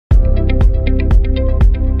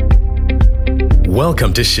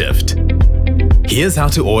Welcome to Shyft. Here's how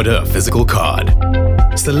to order a physical card.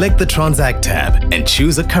 Select the Transact tab and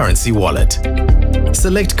choose a currency wallet.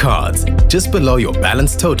 Select Cards just below your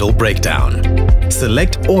balance total breakdown.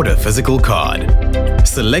 Select Order Physical Card.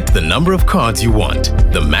 Select the number of cards you want.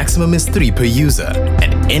 The maximum is 3 per user,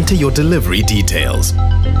 and enter your delivery details.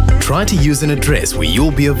 Try to use an address where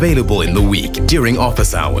you'll be available in the week during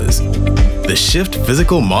office hours. The Shyft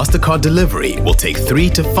physical MasterCard delivery will take 3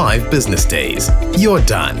 to 5 business days. You're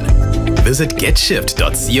done. Visit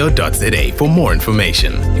getshyft.co.za for more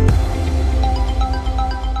information.